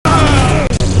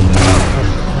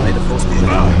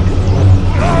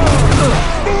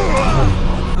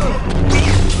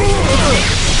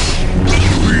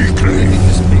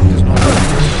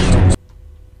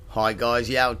Hi guys,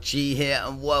 Yao G here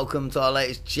and welcome to our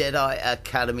latest Jedi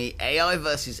Academy AI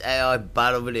versus AI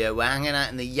battle video. We're hanging out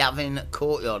in the Yavin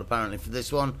courtyard apparently for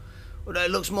this one, although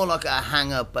it looks more like a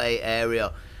hangar bay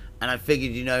area. And I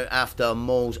figured, you know, after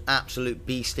Maul's absolute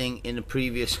beasting in the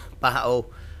previous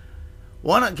battle,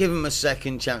 why not give him a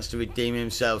second chance to redeem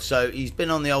himself? So he's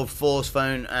been on the old Force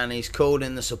phone and he's called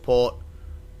in the support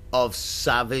of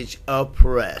Savage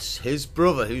Opress, his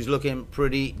brother, who's looking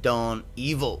pretty darn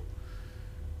evil.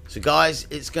 So guys,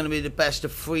 it's going to be the best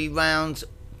of 3 rounds.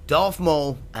 Darth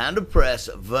Maul and Opress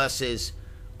versus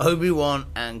Obi Wan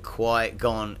and Qui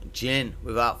Gon Jinn.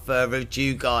 Without further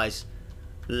ado guys,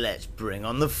 let's bring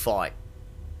on the fight.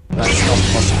 That's not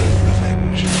possible.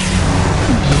 Revenge.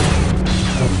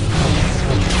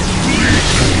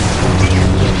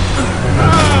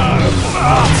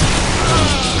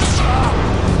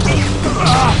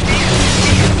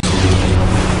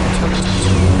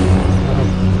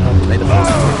 May the Force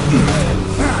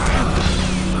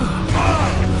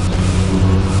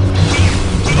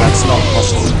That's not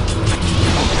possible.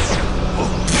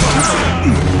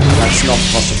 That's not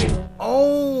possible.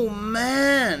 Oh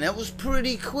man, that was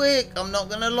pretty quick, I'm not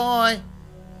gonna lie.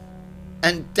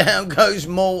 And down goes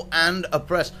Maul and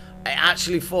Opress. I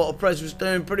actually thought Opress was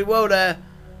doing pretty well there,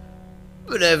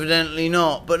 but evidently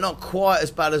not. But not quite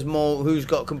as bad as Maul, who's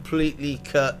got completely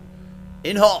cut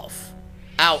in half.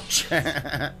 Ouch.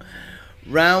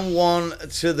 Round 1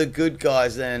 to the good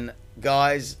guys then.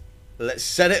 Guys, let's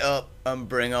set it up and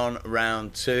bring on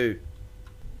round 2.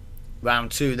 Round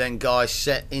 2 then guys,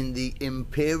 set in the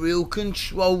Imperial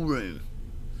control room.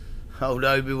 Old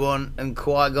Obi-Wan and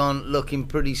Qui-Gon looking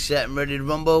pretty set and ready to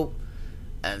rumble.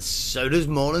 And so does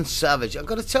Maul and Savage. I've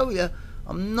got to tell you,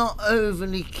 I'm not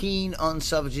overly keen on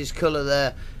Savage's colour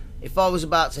there. If I was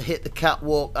about to hit the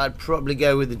catwalk, I'd probably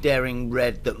go with the daring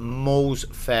red that Maul's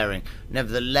faring.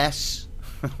 Nevertheless,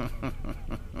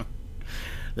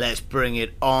 let's bring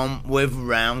it on with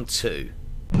round 2.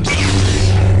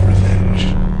 Revenge.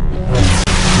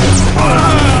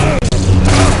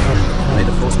 May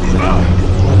the Force be with you.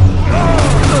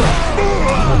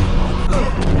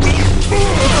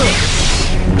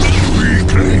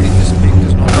 Reclaiming this thing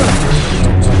does not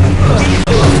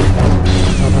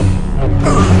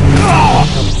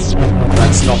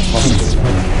That's not possible.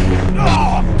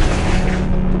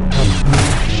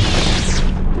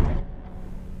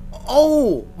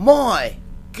 Oh my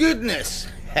goodness.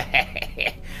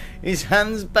 His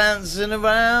hands bouncing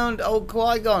around. Old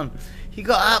Qui-Gon, he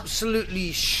got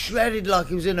absolutely shredded like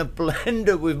he was in a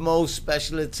blender with Maul's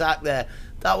special attack there.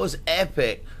 That was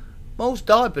epic. Maul's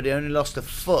died, but he only lost a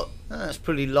foot. That's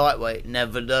pretty lightweight.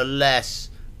 Nevertheless,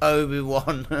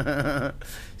 Obi-Wan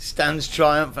stands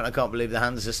triumphant. I can't believe the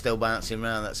hands are still bouncing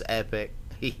around. That's epic.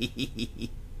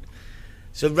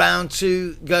 So round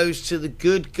 2 goes to the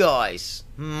good guys.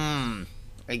 I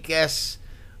guess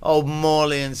old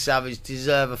Morley and Savage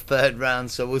deserve a 3rd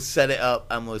round, so we'll set it up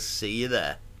and we'll see you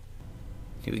there.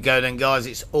 Here we go then guys,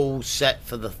 it's all set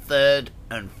for the 3rd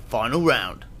and final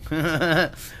round.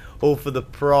 All for the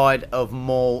pride of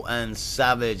Maul and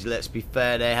Savage. Let's be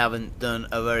fair, they haven't done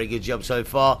a very good job so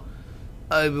far.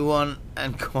 Obi-Wan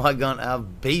and Qui-Gon have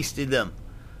beasted them.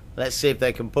 Let's see if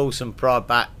they can pull some pride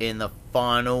back in the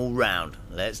final round.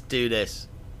 Let's do this.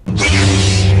 The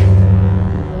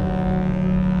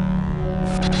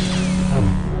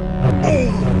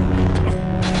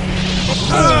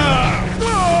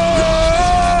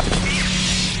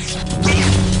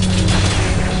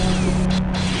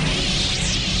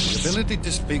ability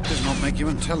to speak does not make you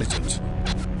intelligent.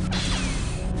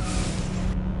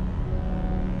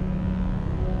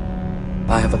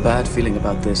 I have a bad feeling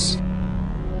about this.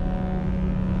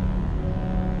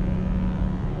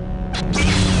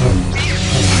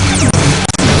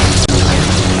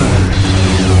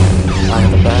 I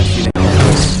have a bad feeling about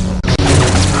this.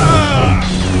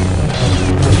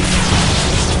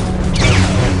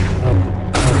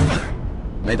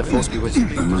 May the Force be with you.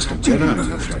 You must have Jedi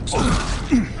reflex. I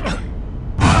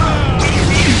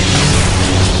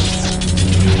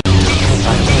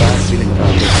have a bad feeling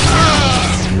about this.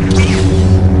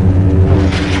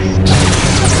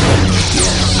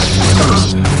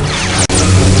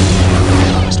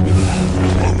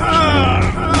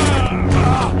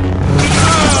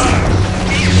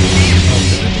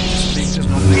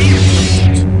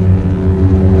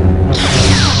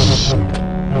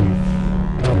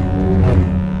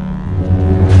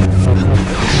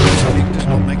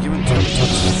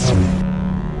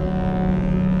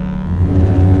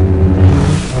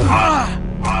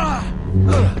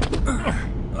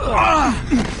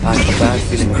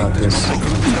 feeling about this.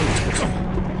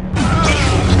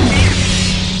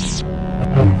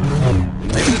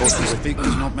 Maybe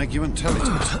make you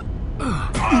intelligent.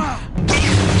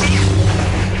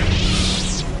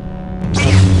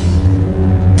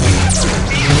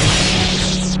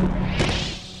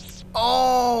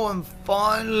 Oh, and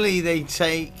finally they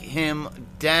take him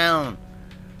down.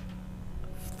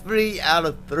 3 out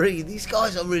of 3. These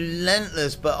guys are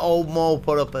relentless, but old Maul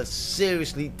put up a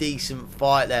seriously decent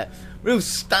fight there. Real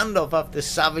standoff after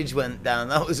Savage went down.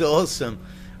 That was awesome.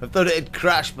 I thought it had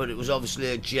crashed, but it was obviously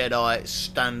a Jedi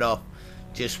standoff,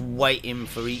 just waiting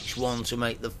for each one to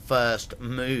make the first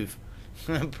move.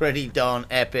 Pretty darn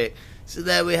epic. So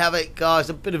there we have it,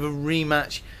 guys. A bit of a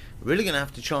rematch. Really going to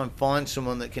have to try and find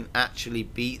someone that can actually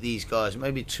beat these guys.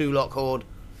 Maybe 2 lock horde,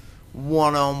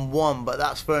 1-on-1, but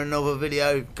that's for another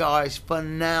video, guys. For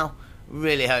now,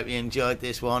 really hope you enjoyed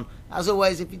this one. As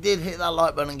always, if you did, hit that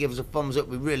like button and give us a thumbs up.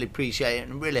 We really appreciate it,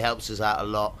 and it really helps us out a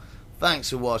lot.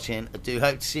 Thanks for watching. I do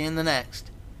hope to see you in the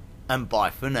next, and bye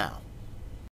for now.